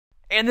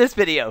In this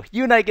video,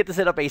 you and I get to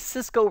set up a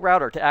Cisco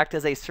router to act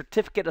as a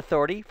certificate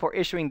authority for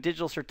issuing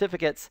digital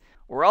certificates.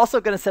 We're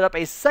also going to set up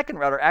a second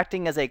router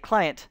acting as a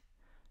client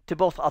to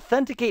both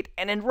authenticate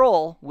and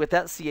enroll with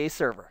that CA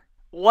server.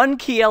 One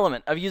key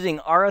element of using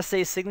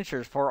RSA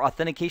signatures for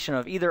authentication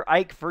of either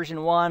IKE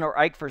version 1 or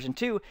IKE version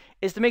 2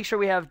 is to make sure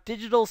we have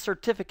digital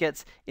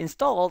certificates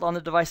installed on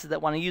the devices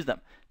that want to use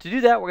them. To do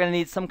that, we're going to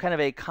need some kind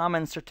of a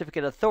common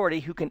certificate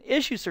authority who can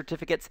issue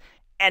certificates.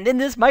 And in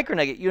this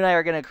micronugget, you and I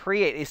are going to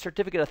create a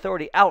certificate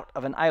authority out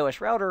of an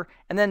iOS router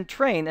and then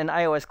train an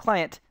iOS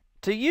client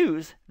to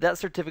use that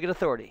certificate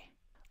authority.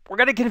 We're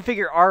going to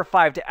configure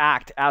R5 to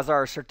act as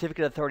our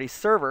certificate authority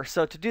server.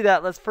 So to do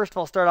that, let's first of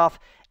all start off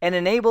and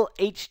enable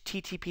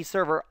HTTP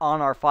server on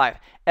R5.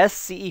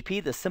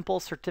 SCEP, the Simple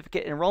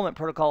Certificate Enrollment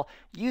Protocol,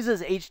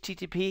 uses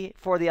HTTP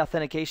for the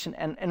authentication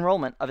and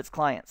enrollment of its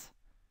clients.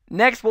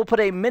 Next, we'll put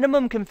a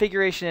minimum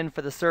configuration in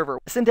for the server.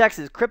 The syntax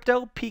is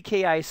crypto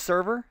PKI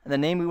server, and the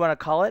name we want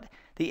to call it.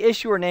 The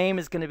issuer name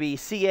is going to be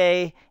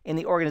CA in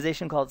the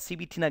organization called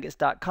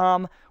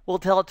cbtnuggets.com. We'll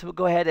tell it to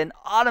go ahead and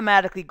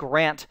automatically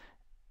grant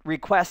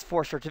requests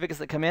for certificates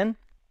that come in,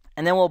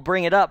 and then we'll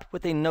bring it up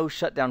with a no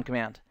shutdown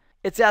command.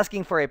 It's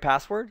asking for a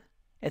password.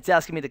 It's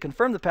asking me to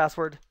confirm the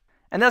password,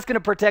 and that's going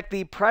to protect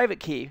the private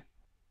key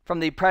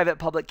from the private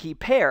public key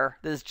pair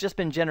that has just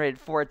been generated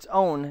for its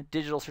own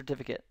digital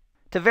certificate.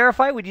 To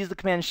verify, we'd use the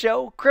command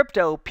show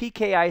crypto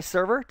PKI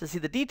server to see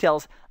the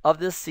details of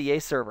this CA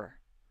server.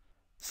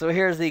 So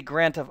here's the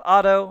grant of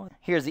auto.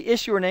 Here's the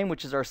issuer name,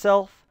 which is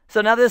ourselves.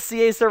 So now this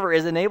CA server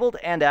is enabled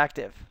and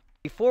active.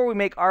 Before we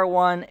make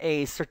R1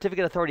 a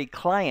certificate authority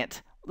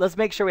client, let's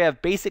make sure we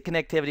have basic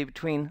connectivity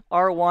between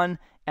R1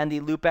 and the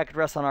loopback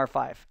address on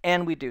R5.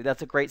 And we do.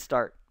 That's a great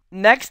start.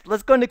 Next,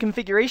 let's go into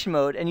configuration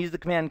mode and use the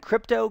command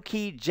crypto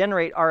key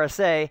generate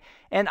RSA.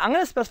 And I'm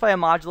going to specify a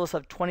modulus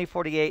of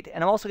 2048.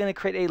 And I'm also going to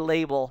create a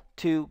label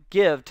to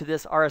give to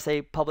this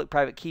RSA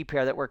public-private key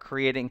pair that we're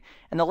creating.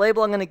 And the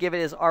label I'm going to give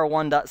it is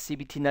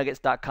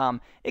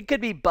r1.cbtnuggets.com. It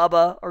could be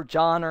Bubba or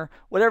John or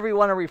whatever you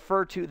want to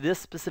refer to this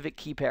specific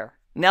key pair.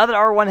 Now that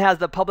R1 has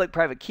the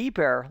public-private key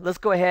pair, let's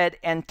go ahead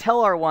and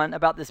tell R1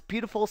 about this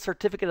beautiful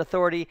certificate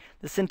authority.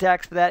 The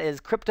syntax for that is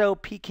crypto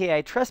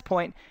PKI trust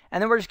point,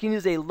 and then we're just going to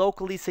use a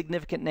locally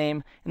significant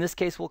name. In this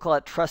case, we'll call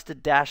it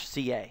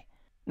trusted-CA.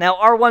 Now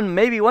R1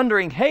 may be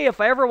wondering, hey, if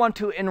I ever want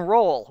to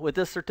enroll with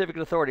this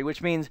certificate authority,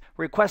 which means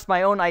request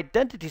my own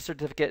identity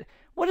certificate,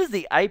 what is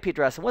the IP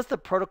address and what's the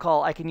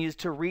protocol I can use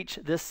to reach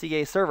this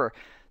CA server?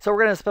 So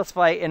we're going to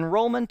specify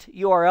enrollment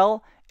URL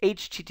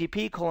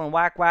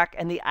http://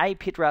 and the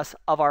IP address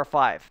of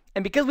R5.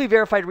 And because we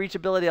verified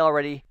reachability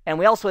already, and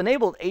we also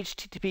enabled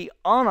HTTP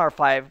on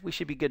R5, we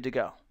should be good to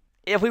go.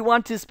 If we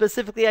want to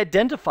specifically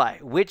identify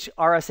which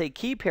RSA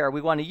key pair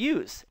we want to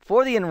use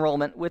for the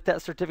enrollment with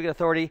that certificate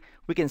authority,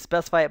 we can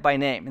specify it by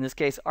name. In this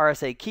case,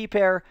 RSA key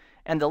pair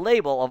and the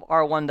label of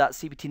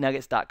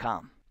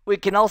r1.cbtnuggets.com. We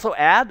can also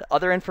add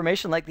other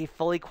information like the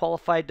fully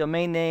qualified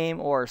domain name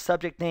or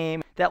subject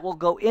name that will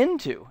go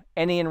into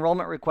any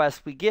enrollment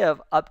request we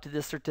give up to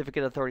this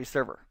certificate authority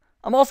server.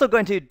 I'm also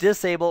going to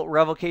disable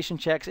revocation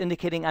checks,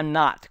 indicating I'm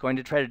not going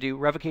to try to do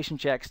revocation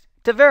checks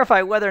to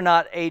verify whether or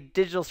not a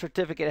digital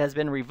certificate has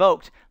been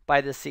revoked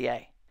by the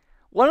CA.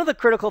 One of the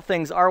critical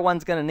things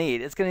R1's going to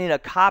need is going to need a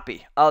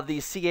copy of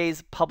the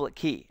CA's public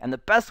key. And the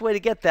best way to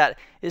get that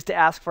is to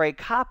ask for a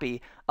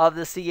copy of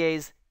the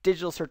CA's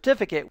digital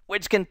certificate,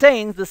 which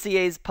contains the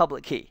CA's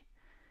public key.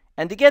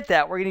 And to get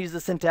that, we're going to use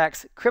the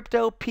syntax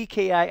crypto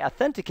PKI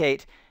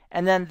authenticate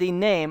and then the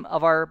name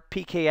of our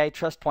PKI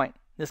trust point.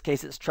 In this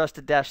case, it's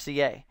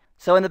trusted-CA.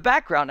 So in the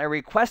background, a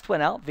request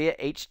went out via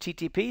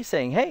HTTP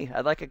saying, hey,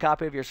 I'd like a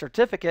copy of your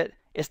certificate.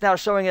 It's now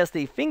showing us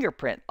the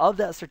fingerprint of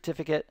that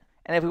certificate.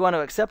 And if we want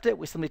to accept it,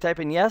 we simply type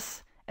in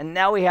yes. And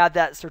now we have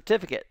that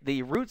certificate,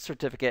 the root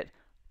certificate,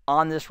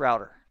 on this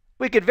router.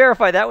 We could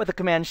verify that with the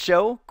command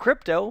show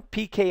crypto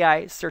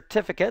PKI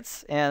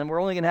certificates, and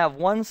we're only going to have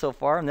one so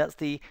far, and that's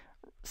the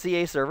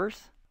CA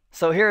servers.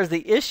 So here's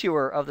the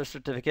issuer of the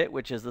certificate,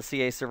 which is the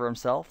CA server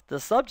himself,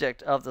 the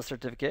subject of the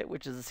certificate,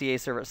 which is the CA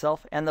server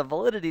itself, and the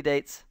validity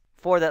dates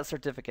for that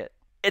certificate.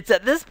 It's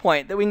at this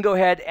point that we can go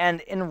ahead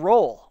and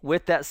enroll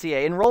with that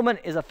CA.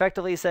 Enrollment is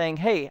effectively saying,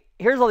 hey,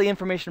 here's all the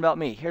information about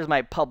me. Here's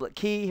my public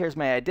key. Here's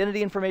my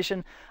identity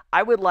information.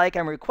 I'm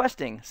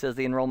requesting, says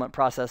the enrollment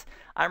process,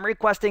 I'm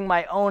requesting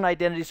my own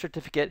identity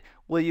certificate.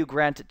 Will you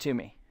grant it to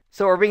me?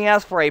 So we're being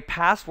asked for a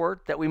password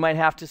that we might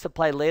have to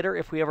supply later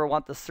if we ever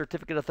want the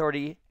certificate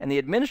authority and the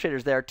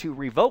administrators there to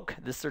revoke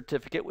this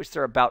certificate, which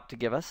they're about to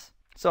give us.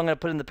 So I'm going to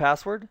put in the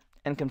password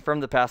and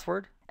confirm the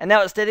password. And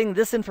now it's stating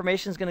this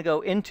information is going to go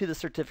into the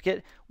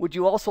certificate. Would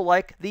you also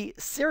like the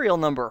serial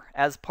number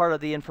as part of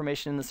the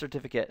information in the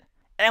certificate?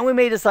 And we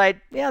may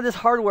decide, yeah, this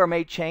hardware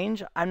may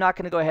change. I'm not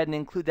going to go ahead and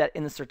include that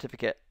in the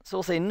certificate. So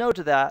we'll say no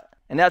to that.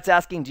 And that's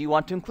asking, do you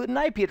want to include an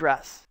IP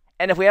address?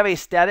 And if we have a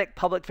static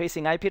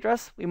public-facing IP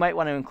address, we might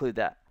want to include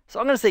that. So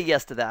I'm going to say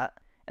yes to that.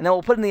 And then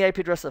we'll put in the IP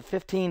address of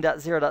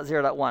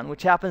 15.0.0.1,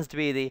 which happens to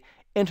be the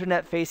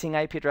internet-facing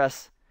IP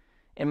address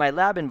in my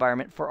lab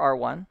environment for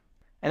R1.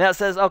 And that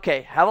says,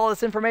 okay, have all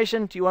this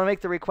information. Do you want to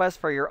make the request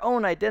for your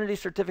own identity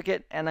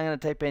certificate? And I'm going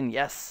to type in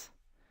yes.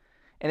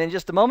 And in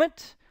just a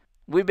moment,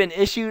 we've been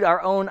issued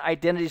our own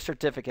identity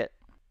certificate.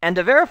 And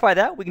to verify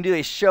that, we can do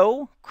a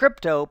show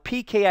crypto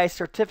PKI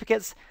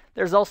certificates.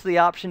 There's also the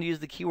option to use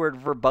the keyword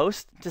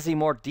verbose to see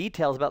more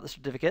details about the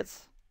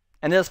certificates.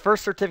 And this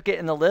first certificate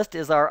in the list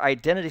is our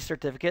identity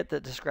certificate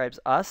that describes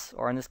us,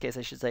 or in this case,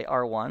 I should say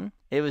R1.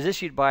 It was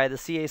issued by the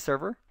CA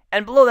server.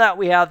 And below that,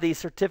 we have the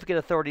certificate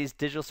authority's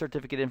digital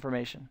certificate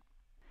information.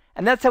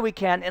 And that's how we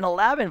can, in a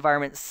lab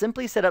environment,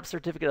 simply set up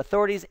certificate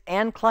authorities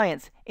and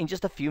clients in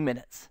just a few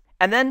minutes.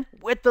 And then,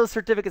 with those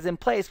certificates in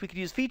place, we could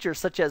use features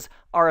such as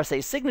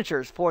RSA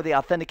signatures for the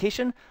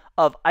authentication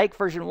of Ike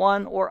version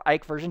 1 or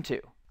Ike version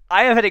 2.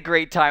 I have had a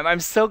great time. I'm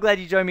so glad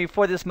you joined me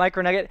for this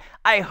micro nugget.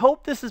 I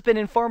hope this has been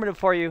informative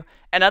for you,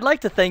 and I'd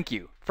like to thank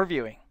you for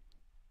viewing.